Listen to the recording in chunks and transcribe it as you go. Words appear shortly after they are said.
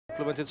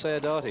supplemented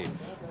Sayyedati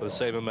for the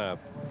same amount.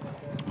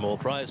 More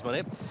prize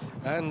money.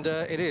 And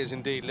it is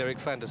indeed Lyric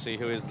Fantasy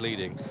who is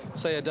leading.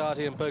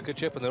 Sayyedati and Poker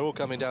Chip, and they're all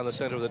coming down the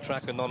centre of the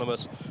track,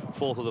 anonymous,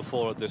 fourth of the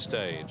four at this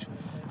stage.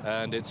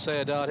 And it's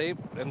Sayyedati,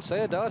 and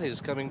Sayyedati is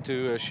coming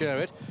to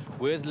share it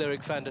with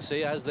Lyric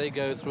Fantasy as they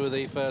go through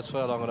the first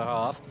furlong and a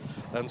half.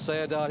 And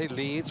Sayyedati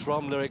leads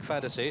from Lyric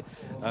Fantasy,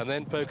 and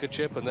then Poker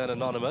Chip, and then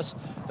Anonymous.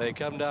 They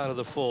come down to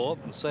the four,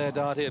 and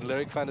Sayyedati and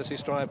Lyric Fantasy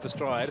stride for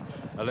stride.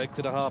 A length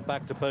and a half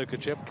back to Poker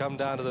Chip, come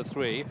down to the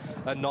three.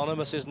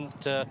 Anonymous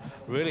isn't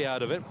really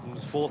out of it,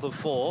 fourth of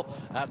four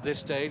at this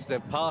stage.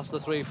 They've passed the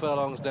 3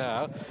 furlongs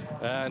now,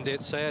 and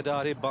it's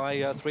Sayyedati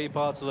by 3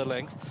 parts of the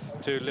length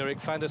to Lyric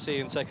Fantasy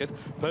in second.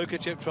 Poker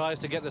Chip tries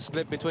to get the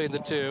split between the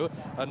two.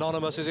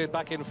 Anonymous is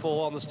back in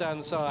 4 on the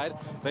stand side.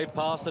 They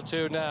pass the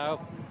 2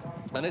 now.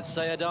 And it's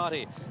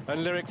Sayyedati,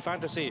 and Lyric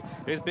Fantasy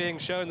is being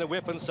shown the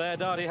whip, and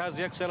Sayyedati has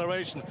the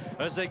acceleration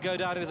as they go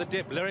down into the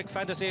dip. Lyric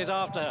Fantasy is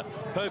after her.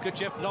 Poker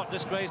Chip not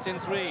disgraced in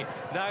 3.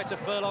 Now it's a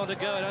furlong to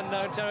go in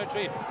unknown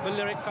territory for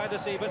Lyric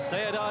Fantasy, but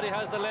Sayyedati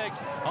has the legs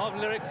of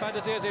Lyric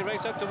Fantasy as he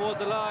races up towards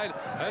the line,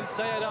 and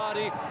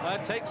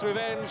Sayyedati takes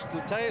revenge.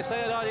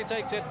 Sayyedati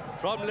takes it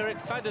from Lyric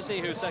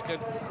Fantasy, who's second.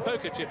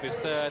 Poker Chip is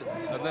third,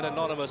 and then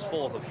Anonymous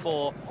fourth of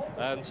 4.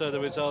 And so the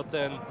result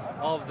then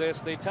of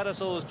this, the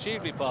Tattersalls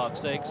Cheveley Park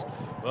Stakes.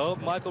 Well,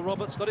 Michael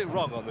Roberts got it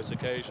wrong on this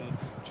occasion,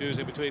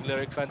 choosing between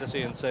Lyric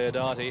Fantasy and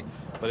Sayyedati,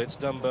 but it's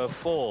number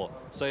 4,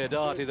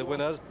 Sayyedati, the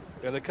winners,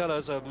 in the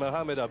colours of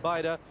Mohammed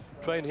Abaida,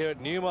 trained here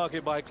at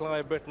Newmarket by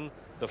Clive Britton,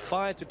 the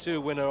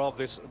 5-2 winner of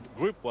this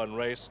Group 1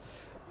 race.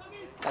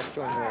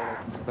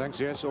 Thanks,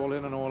 yes, all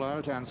in and all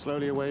out, and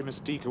slowly away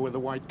Mystica with the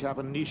white cap,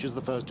 and Niche is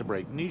the first to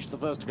break. Niche the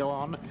first to go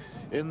on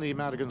in the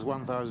Madigan's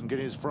 1,000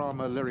 guineas from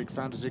Lyric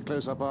Fantasy.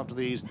 Close up after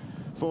these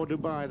for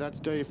Dubai, that's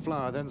Dave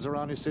Flower, then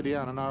Zarani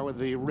Sidiana now with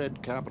the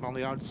red cap, and on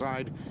the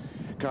outside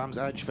comes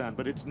Ajfan.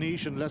 But it's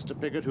Niche and Lester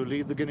Piggott who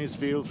lead the Guineas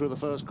field through the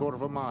first quarter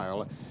of a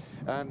mile.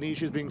 And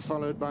Niche is being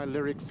followed by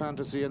Lyric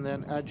Fantasy, and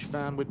then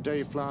Ajfan with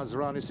Dave Flower,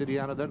 Zarani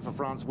Sidiana, then for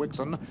France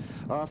Wixon.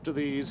 After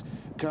these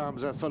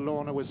comes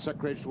Forlorna with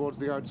Secretary towards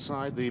the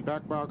outside. The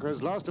back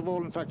markers, last of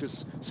all, in fact,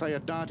 is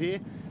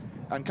Sayyedati.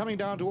 And coming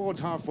down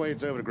towards halfway,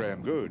 it's over to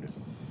Graham Good.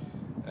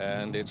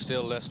 And it's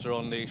still Lester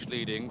on Niche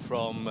leading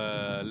from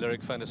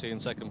Lyric Fantasy in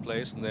second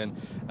place, and then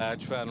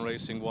Ajfan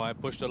racing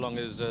wide, pushed along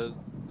is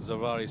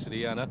Zarani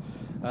Sidiana.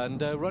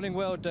 And running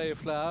well, Dave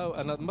Flower,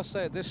 and I must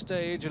say at this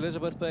stage,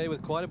 Elizabeth Bay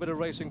with quite a bit of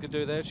racing to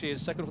do there. She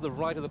is second from the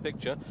right of the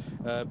picture,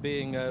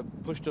 being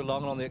pushed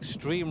along. On the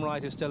extreme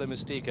right is Stella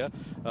Mystica,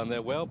 and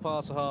they're well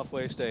past the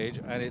halfway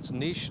stage, and it's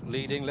Niche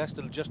leading.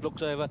 Lester just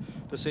looks over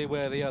to see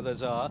where the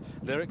others are.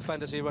 Lyric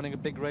Fantasy running a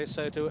big race,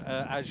 so to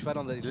Ajfan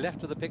on the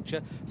left of the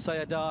picture.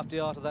 Sayyedati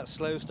after that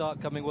slow start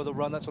coming with a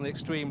run, that's on the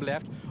extreme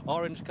left.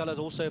 Orange colours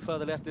also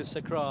further left is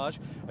Sacrage.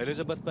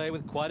 Elizabeth Bay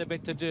with quite a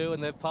bit to do,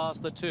 and they've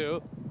passed the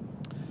 2.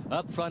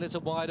 Up front, it's a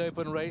wide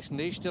open race.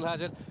 Niche still has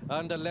it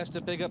under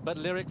Lester Piggott, but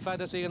Lyric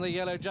Fantasy in the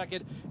yellow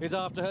jacket is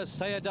after her.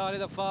 Sayyedati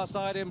the far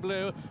side in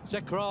blue.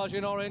 Sacrage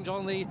in orange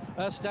on the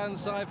stand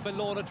side.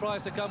 Forlorna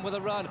tries to come with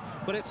a run,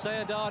 but it's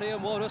Sayyedati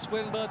and Walter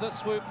Swinburne that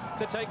swoop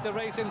to take the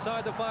race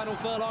inside the final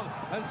furlong,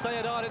 and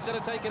Sayyedati is going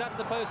to take it up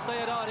the post.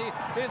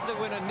 Sayyedati is the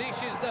winner.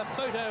 Niche is the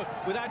photo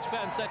with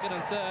Ajfan second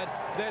and third.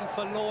 Then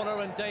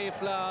Forlorna and Dave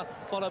Flower,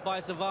 followed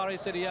by Savari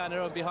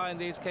Sidiana, and behind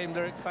these came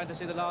Lyric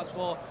Fantasy. The last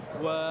 4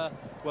 were,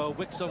 well,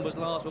 Wixon was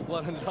last but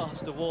one, and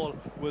last of all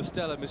was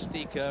Stella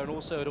Mystica, and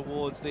also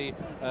towards the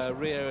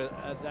rear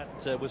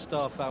that was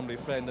Star Family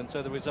Friend. And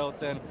so the result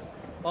then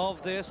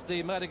of this,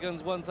 the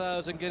Madigan's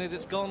 1,000 guineas,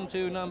 it's gone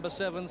to number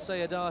 7,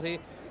 Sayyedati,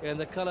 in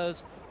the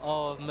colours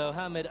of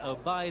Mohammed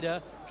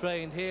Obaida,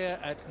 trained here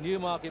at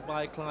Newmarket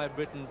by Clive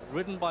Britton,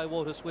 ridden by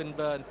Walter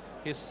Swinburne,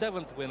 his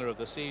 7th winner of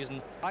the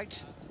season.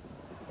 Right.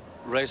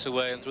 Race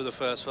away and through the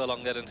first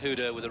furlong then, and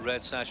Hudo with a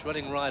red sash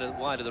running wide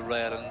of the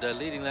rail, and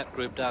leading that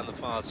group down the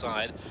far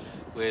side,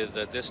 with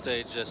at this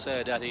stage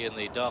Sayyedati in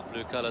the dark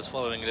blue colours,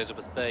 following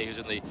Elizabeth Bay, who's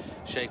in the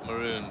Sheikh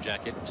Maroon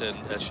jacket,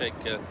 and Sheikh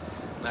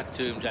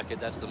Maktoum jacket,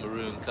 that's the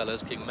maroon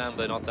colours. King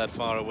Mambo not that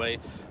far away.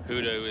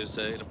 Hudo is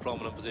in a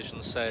prominent position,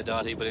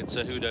 Sayyedati, but it's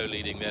Hudo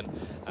leading then,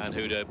 and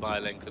Hudo by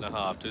a length and a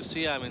half. To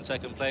Siam in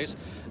second place,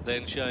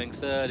 then showing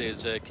third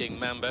is King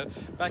Mambo.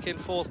 Back in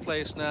fourth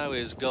place now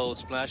is Gold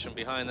Splash, and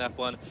behind that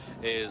one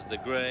is the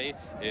grey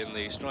in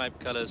the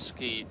striped colours,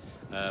 Ski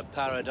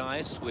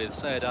Paradise, with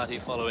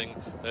Sayyedati following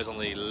those on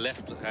the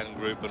left-hand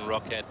group, and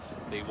Rocket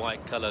the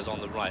white colours on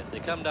the right. They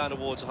come down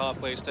towards the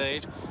halfway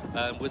stage,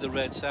 and with the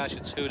red sash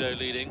it's Hudo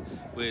leading,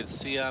 with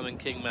Siam and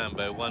King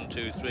Mambo 1,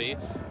 2, 3,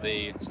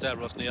 the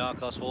Stavros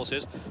Niarchos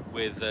horses,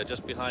 with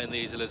just behind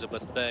these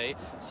Elizabeth Bay.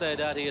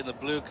 Sayyedati in the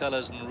blue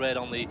colours and red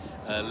on the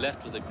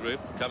left of the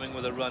group. Coming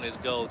with a run is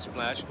Gold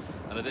Splash,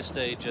 and at this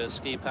stage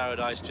Ski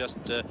Paradise just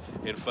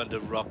in front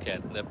of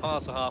Rocket. They're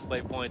past the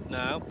halfway point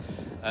now,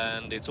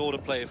 and it's all to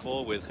play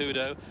for, with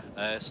Hudo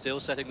still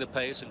setting the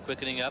pace and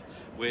quickening up,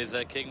 with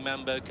King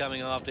Mambo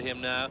coming after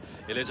him now.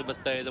 Elizabeth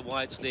Bay, the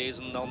white sleeves,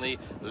 and on the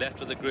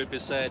left of the group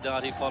is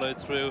Sayyedati,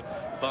 followed through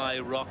by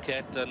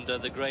Rocket, and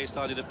the grey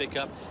started to pick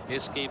up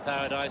his Ski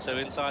Paradise. So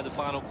inside the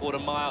final quarter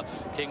mile,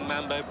 King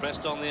Mambo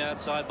pressed on the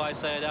outside by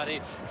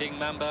Sayyedati. King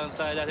Mambo and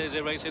Sayyedati as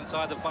they race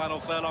inside the final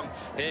furlong.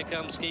 Here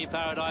comes Ski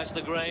Paradise,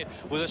 the grey,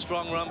 with a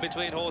strong run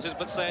between horses,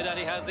 but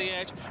Sayyedati has the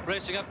edge,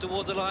 racing up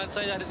towards the line.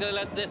 Sayyedati's going to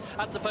let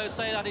at the post.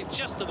 Sayyedati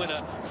just the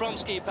winner from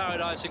Ski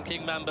Paradise and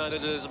King Mambo and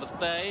Elizabeth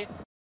Bay.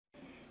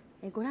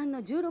 ご覧の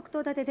16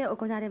頭立てで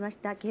行われまし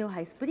た京王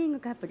杯スプリング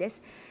カップで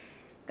す。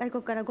外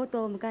国から5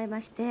頭を迎え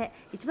まして、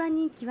1番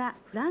人気は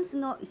フランス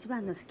の1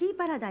番のスキー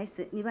パラダイ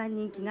ス、2番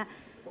人気が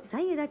サ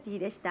イエダティ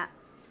でした。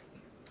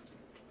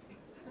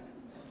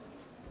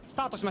ス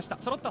タートしました。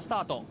揃ったスタ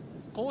ート。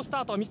好スタ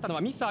ートを見せたの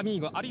はミス・アミ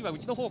ーゴ、あるいは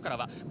内の方から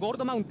はゴール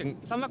ドマウンテン、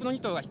3枠の2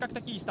頭が比較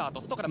的いいスタート、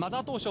外からマザ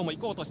ー東証も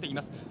行こうとしてい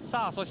ます。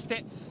さあそし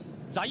て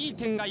ザイー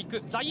テンが行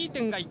く、ザイー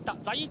テンが行った、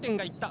ザイーテン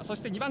が行った。そ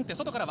して2番手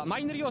外からはマ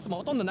イネル・ヨースも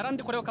ほとんど並ん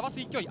でこれをかわす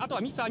勢い。あと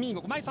はミス・アミ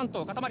ーゴ、前3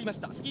頭固まりまし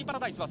た。スキーパラ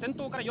ダイスは先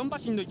頭から4馬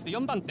身の位置で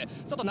4番手、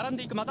外並ん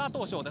でいくマザー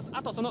東証です。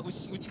あとその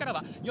内から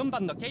は4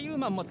番のケイウー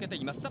マンもつけて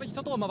います。さらに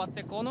外を回っ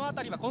てこの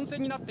辺りは混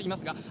戦になっていま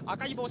すが、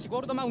赤い帽子ゴ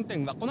ールドマウンテ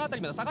ンはこの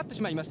辺りまで下がって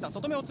しまいました。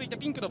外目をついて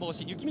ピンクの帽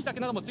子雪見酒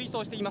なども追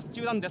走しています。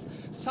中段です。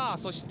さあ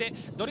そして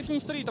ドルフィ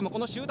ンストリートもこ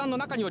の集団の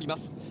中におりま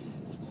す。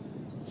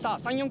さあ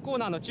3、4コー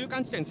ナーの中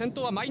間地点、先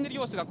頭はマイネル・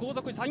ヨースが後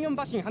続3、4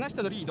馬身離し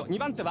てのリード。2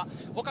番手は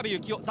岡部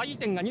幸雄、ザイー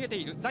テンが逃げて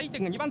いる、ザイーテ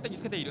ンが2番手に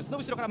つけている。その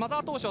後ろからマザ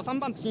ー東証3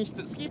番手進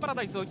出、スキーパラ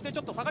ダイスを内でち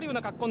ょっと下がるよう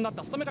な格好になっ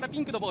た。外目からピ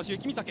ンクの帽子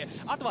雪見酒、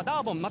あとはダ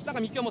ーボン松永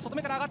幹雄も外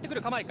目から上がってく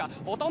る構えか。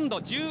ほとんど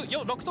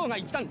6頭が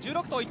1段、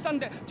16頭1段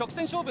で直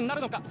線勝負にな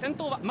るのか。先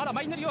頭はまだ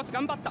マイネル・ヨース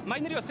頑張った、マ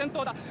イネル・ヨース先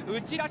頭だ。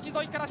内ラチ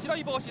沿いから白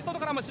い帽子、外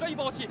からも白い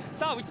帽子。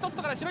さあ内と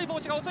外から白い帽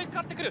子が襲いかか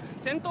ってくる。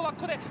先頭は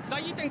ここでザ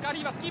イーテンかあ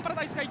るいはスキーパラ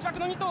ダイスか、1枠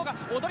の2頭が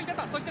踊り出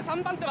た。そして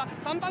3番手は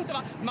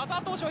マザー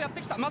東証やっ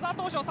てきた。マザー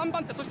東証3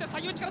番手、そして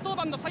最内から当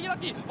番のサイエダ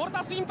ティ、ウォルタ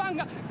ー・スインパーン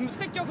がス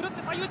テッキを振るって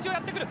最内をや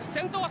ってくる。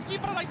先頭はスキ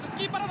ーパラダイス、ス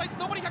キーパラダイス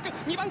残り100、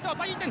2番手は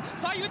ザイーテン、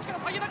最内から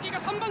サイエダティが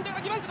3番手か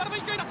ら2番手並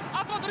ぶ勢いだ。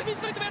あとはドルフィン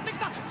ストリートもやってき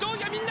た。上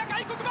位はみんな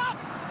外国馬、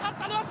勝っ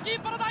たのはスキー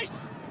パラダイ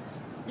ス。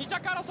2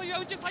着争いは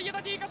内サイエダ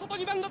ティか外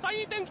2番のザイ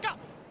ーテンか。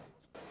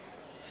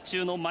府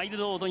中のマイル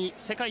ロードに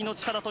世界の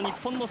力と日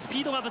本のスピ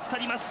ードがぶつか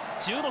ります。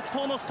16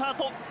頭のスター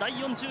ト、第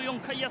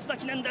44回安田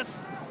記念で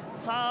す。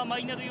さあマ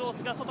イネル・ヨー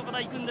スが外か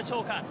ら行くんでしょ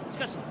うか。し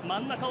かし真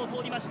ん中を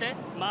通りまして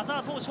マザ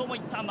ー東証も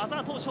行った、マザ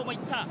ー東証も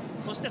行った。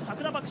そして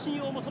桜爆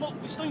心王もその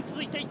後ろに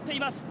続いて行って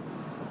います。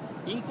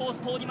インコース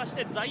通りまし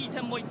てザイーテ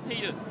ンも行って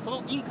いる。そ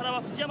のインから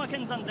は藤山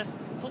健山です。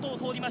外を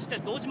通りまして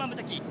堂島無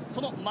敵、そ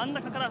の真ん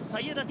中から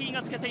サイエダティ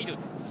がつけている。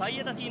サイ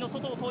エダティの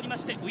外を通りま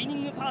してウイニ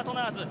ングパート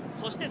ナーズ、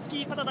そしてスキ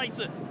ーパラダイ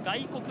ス、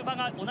外国馬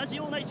が同じ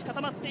ような位置固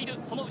まっている。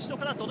その後ろ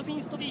からドルフィ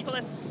ンストリート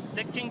です。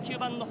ゼッケン9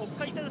番の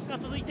北海テレスが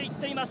続いていっ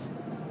ています。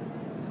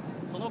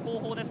その後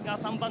方ですが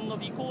3番の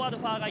ビコーアル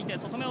ファがいて、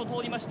外目を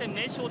通りまして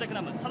名将デク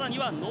ナム、さらに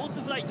はノース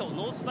フライト、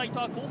ノースフライト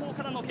は後方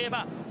からの競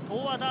馬、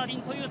東亜ダーリ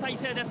ンという体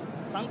勢です。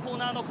3コー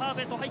ナーのカー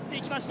ブへと入って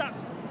いきました。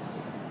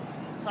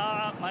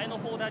さあ前の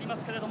方でありま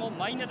すけれども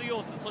マイネル・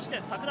ヨース、そして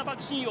桜爆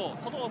心王、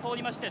外を通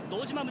りまして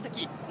堂島無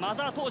敵、マ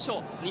ザー東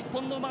証、日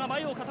本の馬が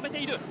前を固めて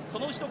いる。そ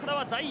の後ろから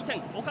はザイーテ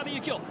ン、岡部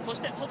幸雄、そ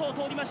して外を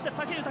通りまして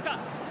武豊、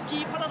スキ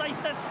ーパラダイ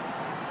スです。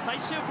最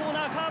終コー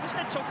ナーカーブし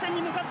て直線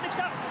に向かってき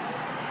た。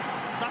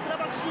桜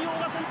爆心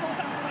王が先頭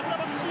か、桜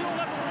爆心王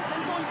がここで先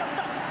頭に立っ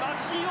た。爆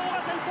心王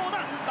が先頭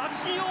だ、爆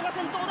心王が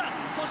先頭だ。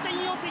そして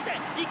インをついて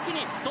一気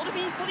にドルフ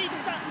ィンストリート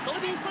来た、ドル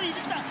フィンストリー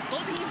ト来た、ド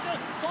ルフィン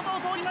外を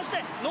通りまし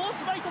てノー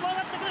スフライトも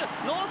上がってくる。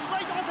ノースフ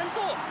ライトが先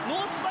頭、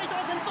ノースフライト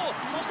が先頭、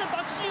そして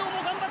爆心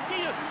王も頑張って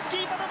いる。スキ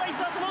ーパラダイ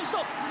スはその後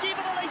ろ、スキー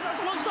パラダイスは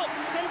その後ろ、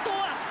先頭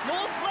はノ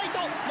ースフライ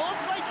ト、ノー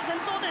スフライト先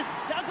頭です。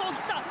100を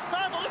切った。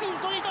さあドルフィ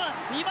ンストリートが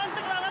2番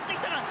手から上がって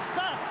きたが、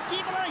さあスキ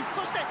ーパラダイス、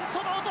そして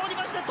外を通り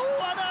まして東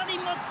亜ダーリ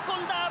ンが突っ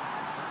込んだ。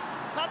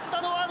勝っ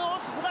たのはノ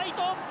ースフライ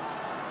ト。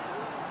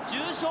重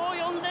賞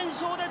4連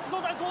勝で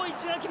角田光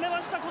一が決め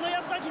ました。この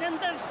安田記念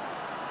です。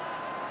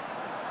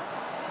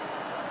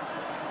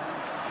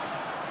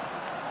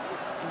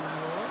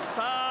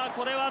さあ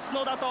これは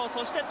角田と、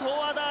そして東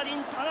亜ダーリ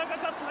ン田中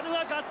勝春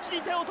ががっち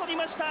り手を取り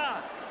まし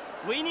た。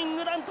ウイニン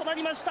グランとな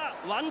りました。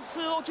ワンツ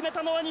ーを決め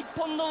たのは日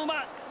本の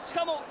馬、し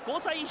かも5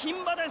歳牝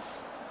馬で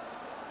す。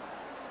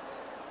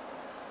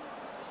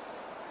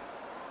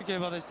競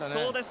馬でしたね。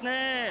そうです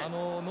ね。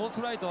ノース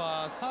フライト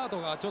はスター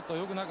トがちょっと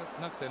良くなく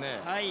て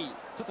ね、はい、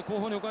ちょっと後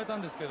方に置かれた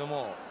んですけれど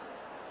も、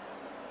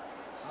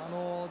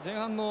前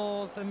半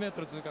の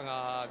 1000m 通過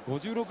が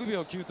56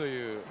秒9と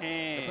いう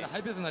やっぱりハ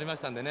イペースになりまし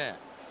たんでね、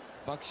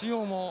爆心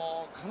王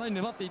もかなり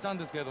粘っていたん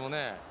ですけれども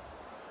ね、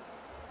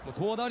もう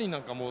東亜ダーリンな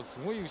んかもうす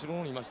ごい後ろの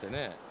方にいまして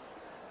ね、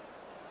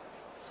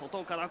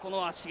外からこ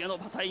の足毛の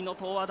馬体の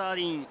東亜ダー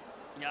リン、い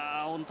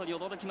やー本当に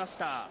驚きまし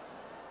た。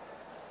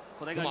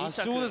これが2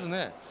着です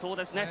ね。そう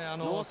ですね。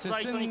ノースフラ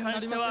イトに関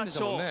しては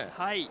圧勝、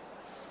はい。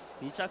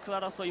2着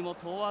争いも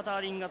東亜ダ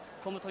ーリンが突っ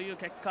込むという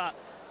結果。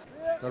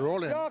They're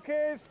all in.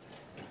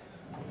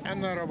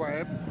 And they're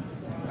away.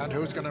 And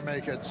who's going to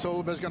make it?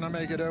 Sulb is going to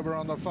make it over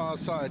on the far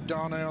side.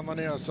 Darnay on the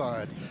near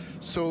side.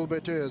 Sulb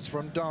it is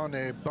from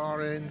Darnay.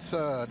 Barre in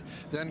third.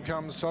 Then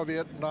comes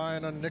Soviet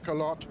 9 and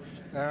Nicolot.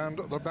 And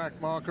the back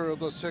marker of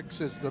the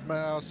 6 is the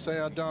mare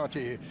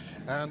Sayyedati.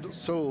 And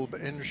Sulb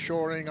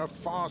ensuring a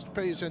fast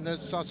pace in this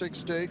Sussex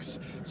Stakes.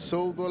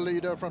 Sulb the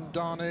leader from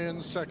Darnay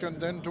in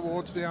second. Then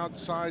towards the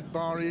outside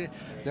Barre.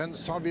 Then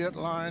Soviet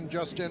Line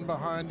just in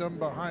behind them.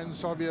 Behind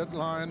Soviet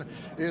Line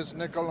is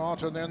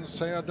Nicolot, and then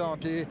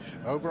Sayyedati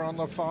over on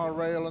the far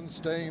rail and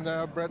staying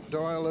there. Brett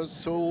Doyle as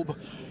Sulb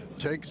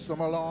takes them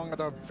along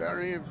at a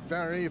very,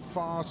 very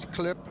fast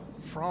clip.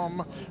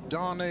 From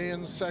Darnay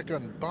in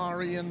second,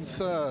 Barre in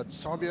third,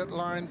 Soviet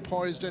Line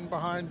poised in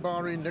behind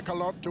Barre,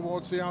 Nicolot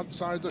towards the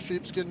outside, the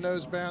sheepskin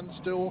noseband,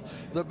 still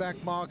the back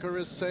marker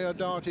is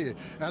Sayyedati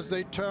as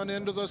they turn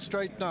into the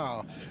straight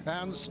now,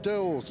 and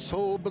still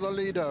Sulb the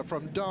leader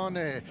from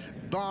Darnay.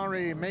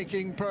 Barre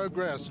making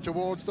progress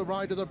towards the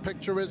right of the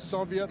picture is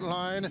Soviet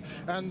Line,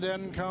 and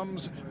then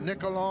comes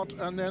Nicolot,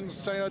 and then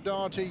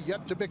Sayyedati,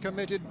 yet to be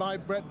committed by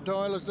Brett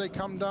Doyle as they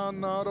come down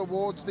now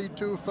towards the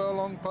 2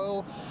 furlong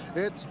pole.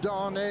 It's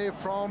Darnay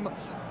from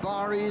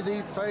Barre,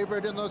 the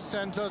favourite in the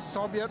centre.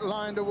 Soviet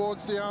Line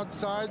towards the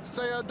outside.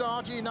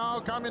 Sayyedati now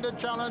coming to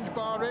challenge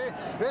Barre.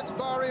 It's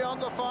Barre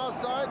on the far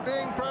side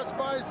being pressed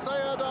by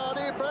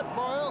Sayyedati, Brett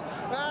Boyle,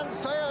 and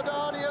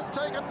Sayyedati has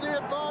taken the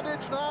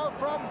advantage now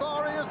from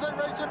Barre as they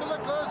race into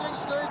the closing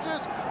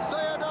stages.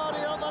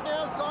 Sayyedati on the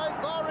near side,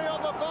 Barre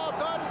on the far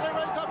side as they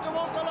race up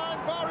towards the line.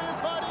 Barre is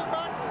fighting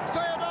back.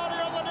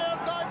 Sayyedati on the near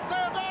side.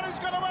 Sayyedati's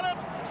going to win it.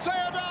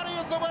 Sayyedati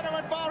is the winner,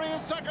 and Barre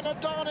is second, and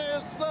Darnay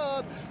is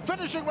third.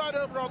 Finishing right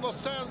over on the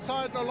stand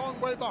side and a long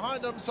way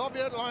behind him,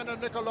 Soviet Line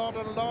and Nicolot,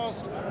 and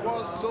last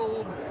was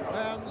Sulb.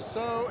 And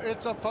so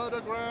it's a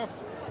photograph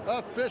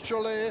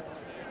officially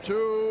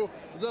to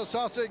the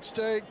Sussex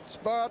Stakes,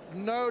 but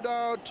no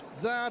doubt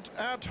that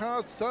at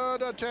her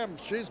third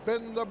attempt, she's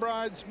been the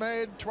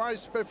bridesmaid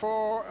twice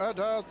before. At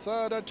her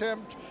third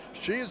attempt,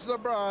 she's the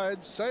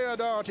bride.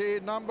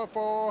 Sayyedati, number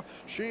 4,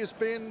 she's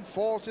been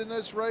fourth in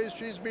this race,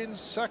 she's been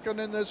second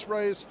in this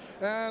race,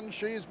 and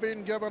she's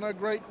been given a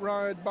great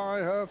ride by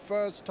her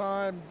first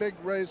time big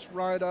race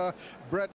rider, Brett